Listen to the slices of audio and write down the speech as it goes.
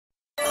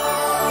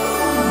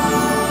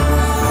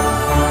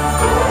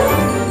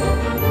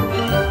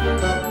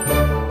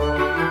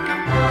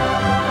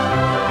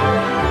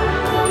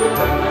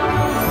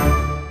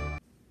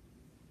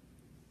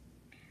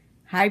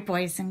Hi,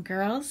 boys and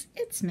girls.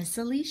 It's Miss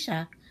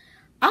Alicia,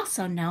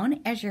 also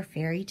known as your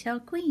fairy tale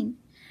queen.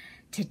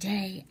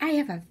 Today, I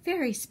have a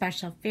very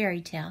special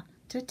fairy tale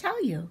to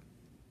tell you.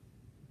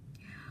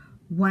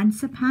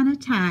 Once upon a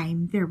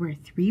time, there were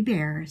 3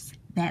 bears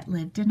that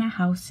lived in a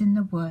house in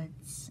the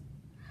woods.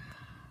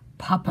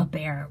 Papa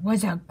Bear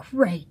was a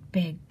great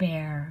big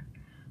bear.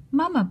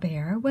 Mama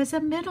Bear was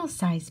a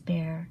middle-sized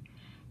bear,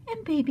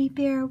 and Baby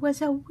Bear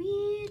was a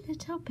wee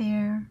little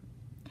bear.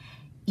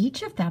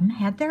 Each of them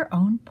had their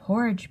own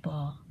porridge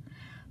bowl.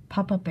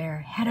 Papa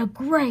Bear had a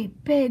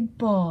great big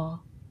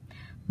bowl.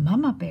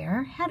 Mama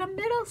Bear had a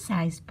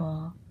middle-sized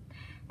bowl.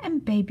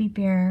 And Baby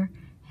Bear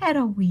had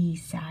a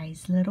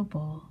wee-sized little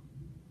bowl.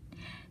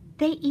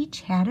 They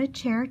each had a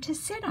chair to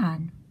sit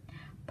on.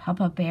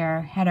 Papa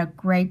Bear had a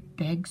great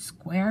big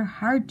square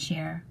hard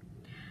chair.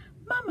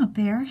 Mama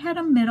Bear had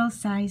a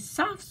middle-sized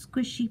soft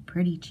squishy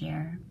pretty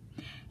chair.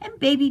 And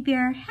Baby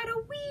Bear had a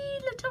wee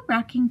little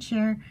rocking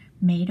chair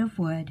made of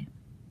wood.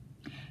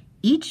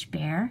 Each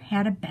bear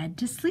had a bed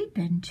to sleep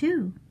in,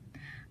 too.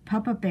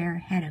 Papa Bear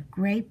had a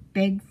great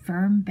big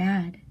firm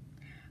bed.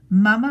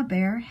 Mama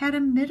Bear had a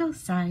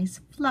middle-sized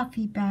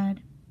fluffy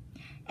bed.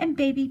 And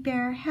Baby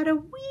Bear had a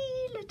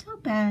wee little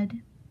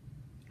bed.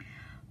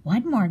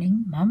 One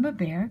morning, Mama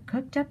Bear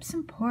cooked up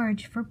some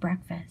porridge for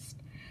breakfast.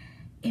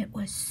 It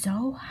was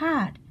so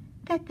hot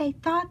that they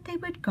thought they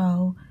would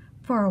go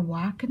for a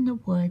walk in the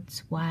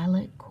woods while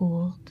it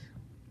cooled.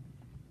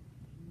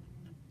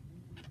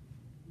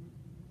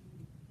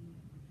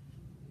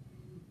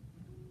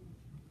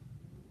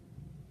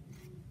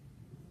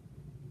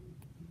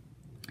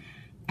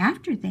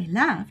 After they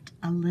left,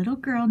 a little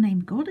girl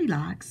named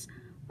Goldilocks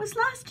was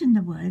lost in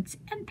the woods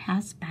and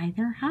passed by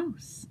their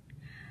house.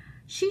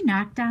 She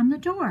knocked on the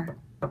door.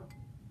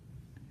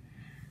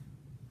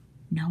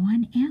 No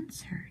one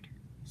answered,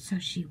 so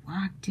she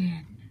walked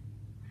in.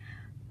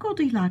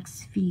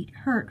 Goldilocks' feet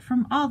hurt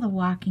from all the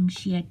walking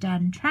she had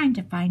done trying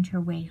to find her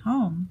way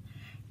home,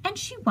 and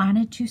she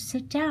wanted to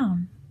sit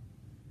down.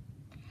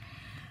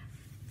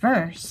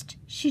 First,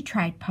 she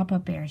tried Papa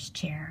Bear's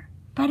chair,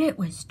 but it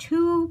was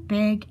too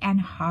big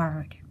and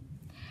hard.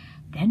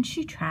 Then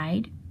she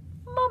tried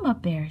Mama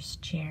Bear's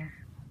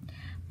chair,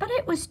 but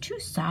it was too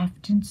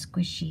soft and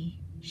squishy.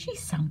 She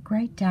sunk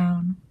right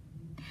down.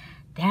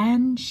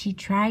 Then she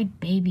tried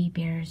Baby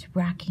Bear's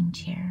rocking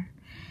chair,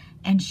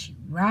 and she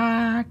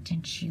rocked,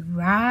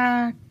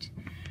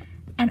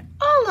 and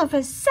all of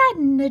a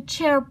sudden the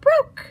chair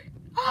broke,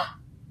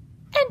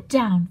 and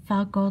down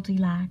fell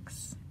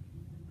Goldilocks.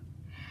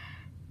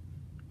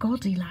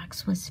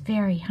 Goldilocks was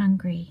very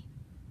hungry.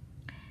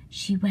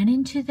 She went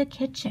into the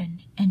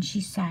kitchen and she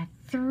saw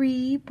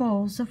 3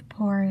 bowls of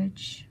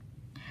porridge.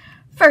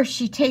 First,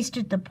 she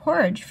tasted the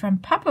porridge from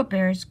Papa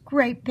Bear's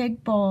great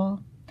big bowl.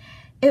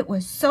 It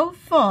was so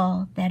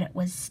full that it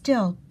was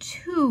still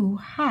too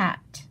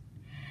hot.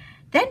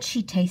 Then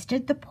she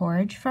tasted the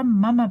porridge from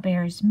Mama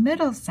Bear's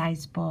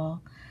middle-sized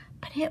bowl,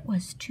 but it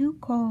was too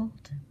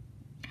cold.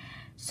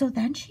 So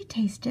then she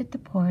tasted the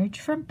porridge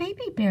from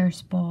Baby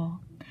Bear's bowl.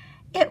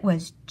 It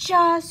was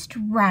just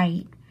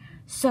right,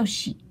 so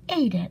she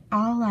ate it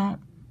all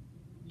up.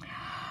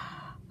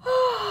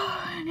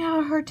 Oh,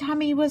 now her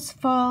tummy was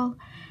full,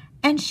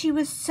 and she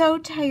was so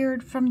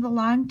tired from the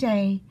long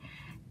day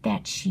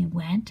that she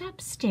went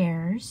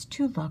upstairs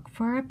to look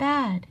for a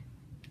bed.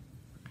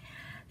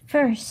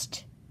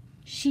 First,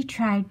 she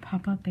tried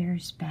Papa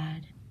Bear's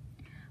bed,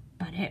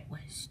 but it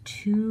was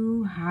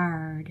too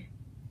hard.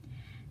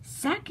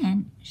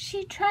 Second,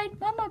 she tried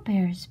Mama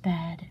Bear's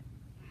bed,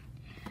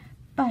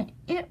 but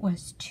it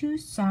was too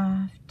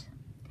soft.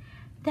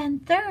 Then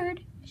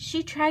third,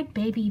 she tried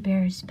Baby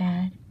Bear's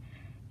bed,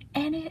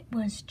 and it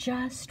was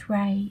just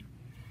right.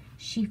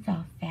 She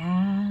fell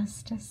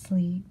fast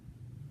asleep.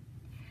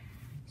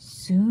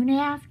 Soon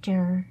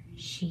after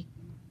she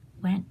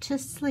went to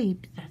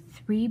sleep, the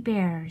 3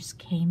 bears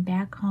came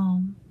back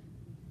home.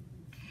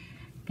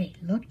 They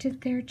looked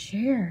at their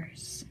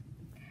chairs.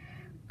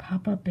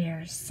 Papa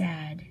Bear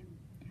said,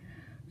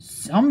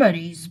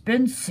 "Somebody's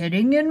been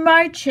sitting in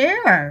my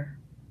chair."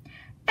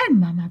 And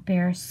Mama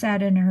Bear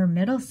said in her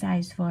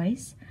middle-sized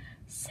voice,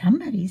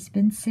 "Somebody's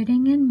been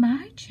sitting in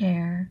my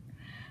chair."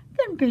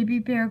 Then Baby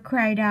Bear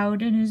cried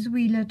out in his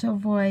wee little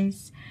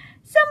voice,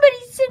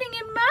 "Somebody's sitting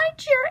in my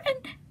chair, and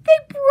they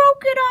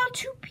broke it all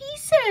to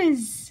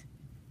pieces."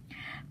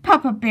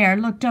 Papa Bear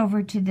looked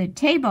over to the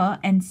table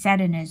and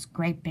said in his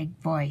great big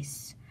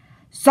voice,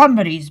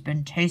 "Somebody's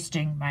been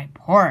tasting my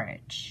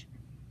porridge."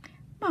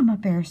 Mama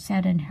Bear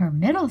said in her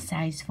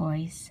middle-sized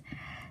voice,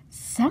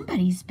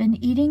 "Somebody's been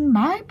eating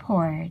my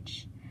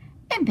porridge."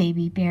 And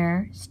Baby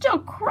Bear, still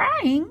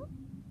crying,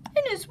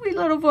 in his wee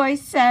little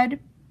voice said,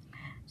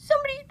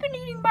 "Somebody's been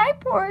eating my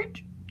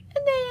porridge,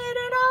 and they ate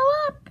it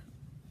all up."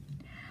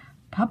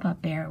 Papa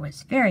Bear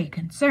was very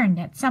concerned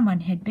that someone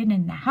had been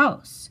in the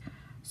house,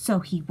 so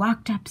he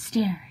walked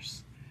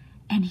upstairs,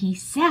 and he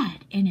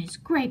said in his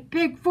great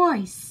big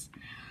voice,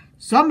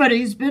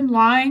 "Somebody's been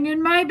lying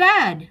in my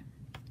bed."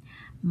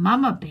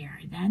 Mama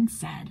Bear then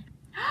said,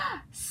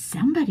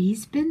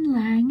 "Somebody's been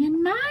lying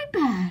in my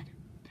bed."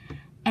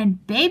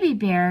 And Baby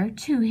Bear,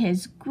 to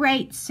his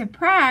great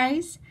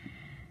surprise,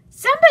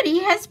 "Somebody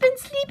has been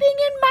sleeping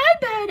in my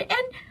bed,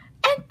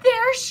 and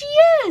there she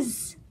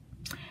is."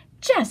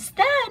 Just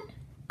then,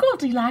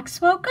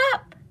 Goldilocks woke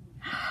up.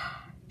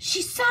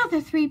 She saw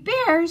the three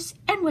bears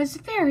and was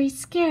very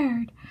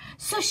scared,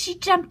 so she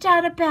jumped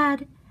out of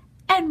bed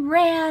and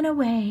ran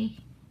away.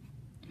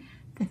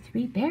 The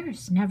three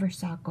bears never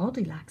saw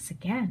Goldilocks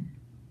again.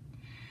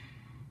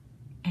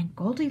 And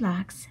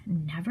Goldilocks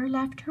never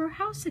left her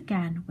house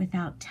again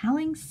without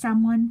telling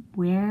someone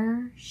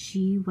where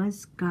she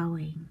was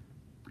going.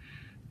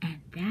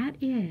 And that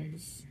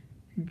is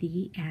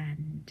the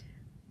end.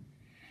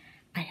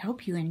 I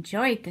hope you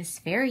enjoyed this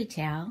fairy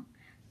tale.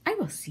 I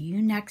will see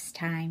you next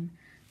time.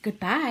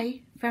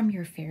 Goodbye from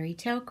your fairy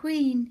tale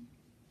queen.